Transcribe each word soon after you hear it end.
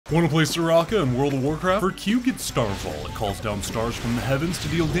Want to play Soraka in World of Warcraft? For Q, get Starfall. It calls down stars from the heavens to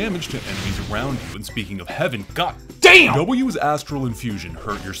deal damage to enemies around you. And speaking of heaven, god damn! W is Astral Infusion.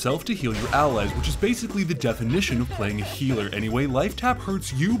 Hurt yourself to heal your allies, which is basically the definition of playing a healer. Anyway, Life Tap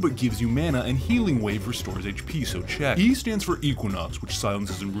hurts you but gives you mana, and Healing Wave restores HP, so check. E stands for Equinox, which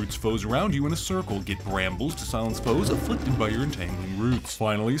silences and roots foes around you in a circle. Get Brambles to silence foes afflicted by your entangling roots.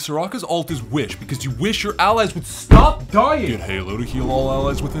 Finally, Soraka's ult is Wish, because you wish your allies would stop dying! Get Halo to heal all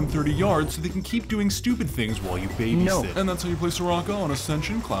allies within 30 yards so they can keep doing stupid things while you babysit. And that's how you play Soraka on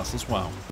Ascension Classless WoW.